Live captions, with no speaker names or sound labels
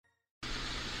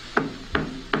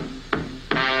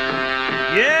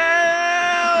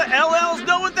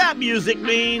music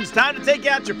means time to take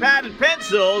out your pad and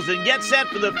pencils and get set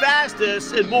for the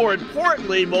fastest and, more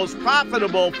importantly, most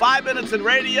profitable 5 minutes in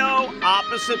radio,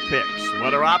 Opposite Picks.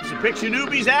 What are Opposite Picks, you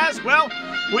newbies ask? Well,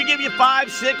 we give you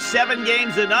 5, 6, 7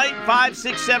 games a night, 5,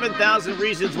 6, 7,000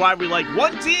 reasons why we like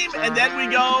one team, and then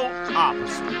we go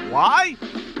opposite. Why?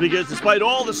 Because despite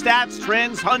all the stats,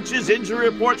 trends, hunches, injury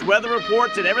reports, weather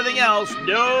reports, and everything else,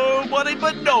 nobody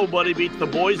but nobody beats the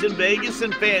boys in Vegas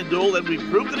and FanDuel, and we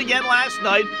proved it again last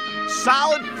night.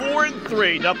 Solid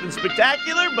 4-3. Nothing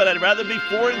spectacular, but I'd rather be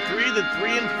 4-3 than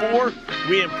 3-4.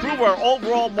 We improve our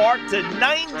overall mark to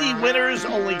 90 winners,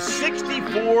 only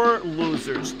 64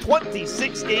 losers.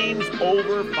 26 games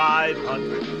over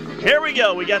 500. Here we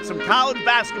go. We got some college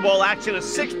basketball action, a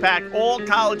six-pack, all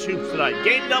college hoops tonight.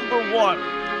 Game number 1.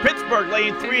 Pittsburgh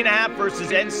laying 3.5 versus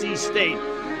NC State.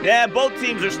 Yeah, both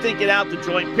teams are stinking out the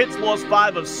joint. Pitt's lost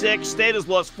 5 of 6. State has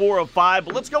lost 4 of 5.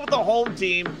 But let's go with the home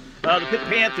team, the Pitt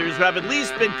Panthers, who have at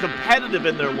least been competitive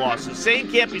in their losses. Same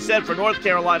can't be said for North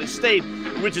Carolina State,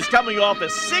 which is coming off a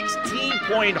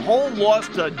 16-point home loss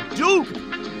to Duke.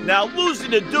 Now, losing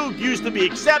to Duke used to be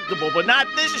acceptable, but not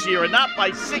this year and not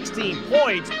by 16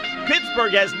 points.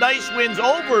 Pittsburgh has nice wins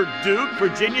over Duke,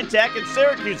 Virginia Tech, and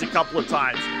Syracuse a couple of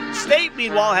times. State,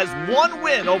 meanwhile, has one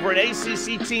win over an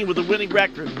ACC team with a winning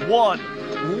record. One.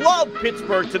 Love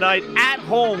Pittsburgh tonight at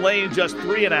home, laying just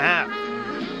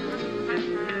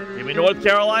 3.5. Give me North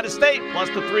Carolina State plus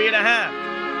the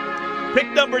 3.5.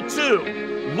 Pick number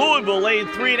 2, Louisville laying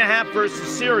 3.5 versus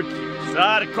Syracuse.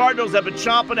 The Cardinals have been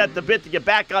chomping at the bit to get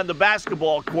back on the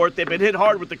basketball court. They've been hit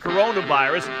hard with the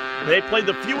coronavirus. They played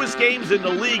the fewest games in the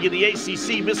league in the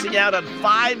ACC, missing out on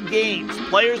 5 games.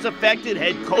 Players affected,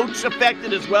 head coach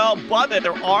affected as well, but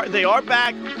they are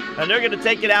back, and they're going to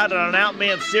take it out on an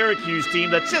outmanned Syracuse team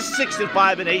that's just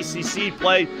 6-5 in ACC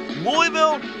play.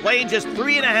 Louisville playing just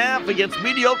 3.5 against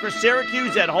mediocre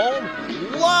Syracuse at home.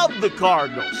 Love the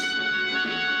Cardinals.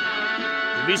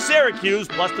 Give me Syracuse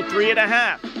plus the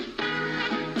 3.5.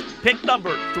 Pick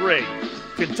number 3,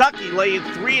 Kentucky laying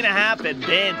 3.5 at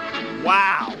Vandy.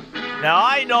 Wow. Now,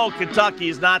 I know Kentucky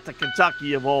is not the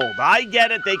Kentucky of old. I get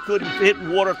it, they couldn't hit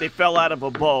water if they fell out of a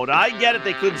boat. I get it,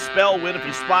 they couldn't spell win if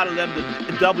you spotted them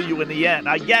the W in the end.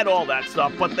 I get all that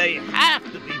stuff, but they have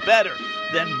to be better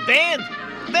than Vandy.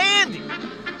 Vandy.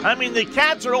 I mean, the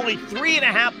Cats are only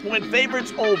 3.5-point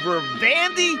favorites over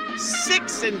Vandy.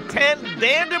 6-10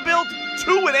 Vanderbilt.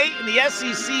 2-8 in the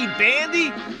SEC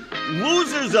Vandy.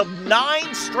 Losers of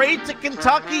 9 straight to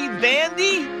Kentucky,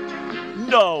 Vandy?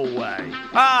 No way.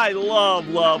 I love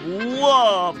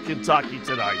Kentucky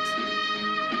tonight.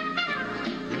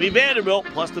 Give me Vanderbilt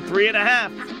plus the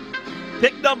 3.5.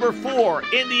 Pick number 4,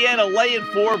 Indiana laying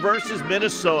 4 versus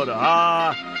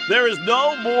Minnesota. There is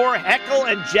no more Heckle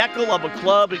and Jekyll of a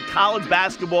club in college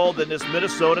basketball than this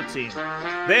Minnesota team.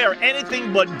 They are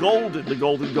anything but golden, the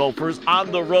Golden Gophers,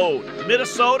 on the road.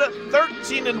 Minnesota,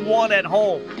 13-1 at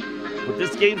home. But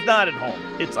this game's not at home.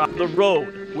 It's on the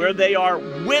road, where they are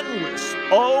winless,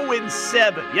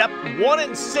 0-7. Yep,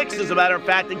 1-6 as a matter of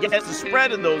fact against the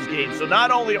spread in those games. So not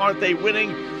only aren't they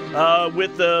winning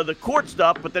with the court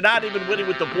stuff, but they're not even winning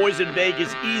with the boys in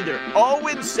Vegas either.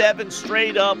 0-7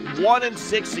 straight up,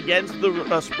 1-6 against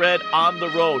the spread on the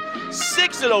road.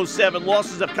 6-7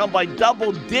 losses have come by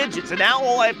double digits, and now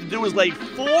all I have to do is lay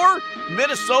 4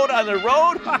 Minnesota on the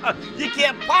road? You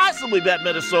can't possibly bet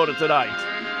Minnesota tonight.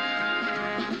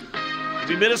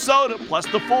 Minnesota plus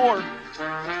the 4.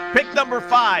 Pick number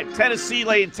 5, Tennessee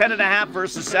laying 10.5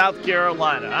 versus South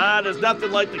Carolina. There's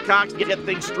nothing like the Cox to get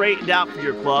things straightened out for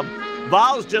your club.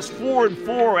 Vols just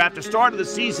 4-4 after starting the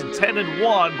season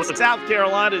 10-1, but South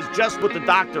Carolina is just what the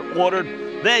doctor ordered.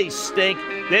 They stink.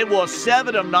 They lost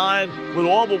 7 of 9 with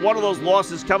all but one of those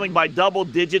losses coming by double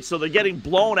digits, so they're getting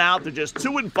blown out. They're just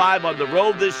 2-5 on the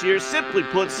road this year. Simply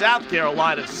put, South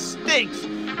Carolina stinks.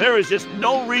 There is just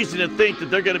no reason to think that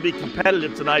they're going to be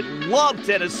competitive tonight. Love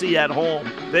Tennessee at home.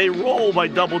 They roll by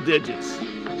double digits.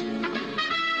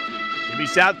 Give me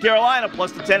South Carolina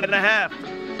plus the 10.5.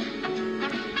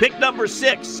 Pick number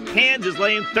 6, Kansas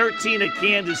laying 13 at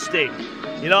Kansas State.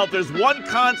 You know, if there's one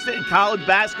constant in college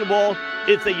basketball,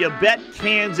 it's that you bet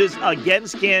Kansas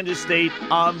against Kansas State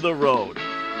on the road.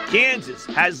 Kansas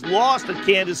has lost at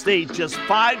Kansas State just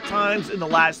 5 times in the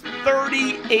last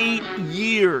 38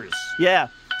 years. Yeah,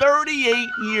 38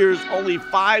 years, only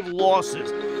 5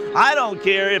 losses. I don't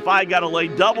care if I got to lay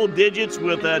double digits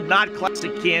with a not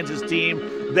classic Kansas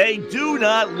team. They do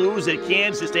not lose at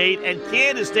Kansas State, and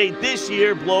Kansas State this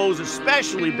year blows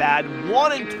especially bad.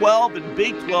 1-12 in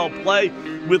Big 12 play,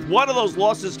 with one of those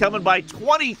losses coming by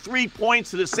 23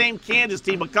 points to the same Kansas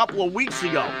team a couple of weeks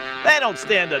ago. They don't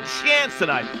stand a chance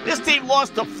tonight. This team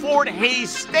lost to Fort Hays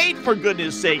State, for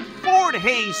goodness sake. Fort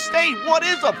Hays State? What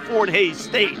is a Fort Hays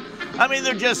State? I mean,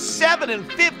 they're just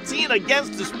 7-15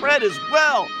 against the spread as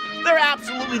well. They're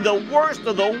absolutely the worst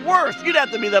of the worst. You'd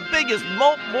have to be the biggest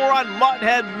mope, moron,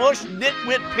 muttonhead, mush,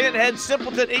 nitwit, pinhead,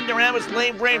 simpleton, ignoramus,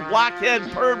 lame brain, blockhead,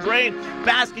 perv brain,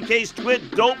 basket case,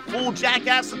 twit, dope, fool,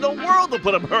 jackass in the world to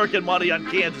put American money on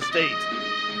Kansas State.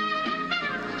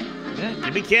 Yeah,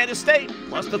 give me Kansas State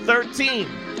plus the 13.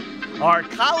 Our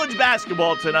college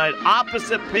basketball tonight,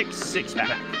 opposite pick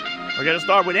 6-pack. We're going to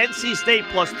start with NC State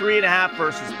plus 3.5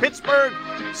 versus Pittsburgh,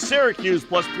 Syracuse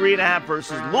plus 3.5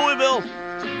 versus Louisville,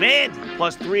 Vandy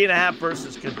plus 3.5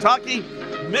 versus Kentucky,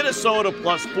 Minnesota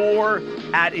plus 4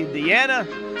 at Indiana,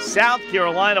 South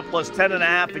Carolina plus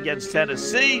 10.5 against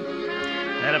Tennessee.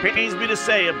 And it pains me to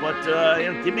say it, but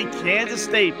give me Kansas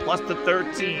State plus the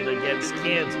 13 against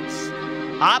Kansas.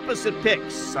 Opposite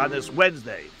picks on this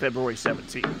Wednesday, February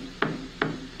 17th.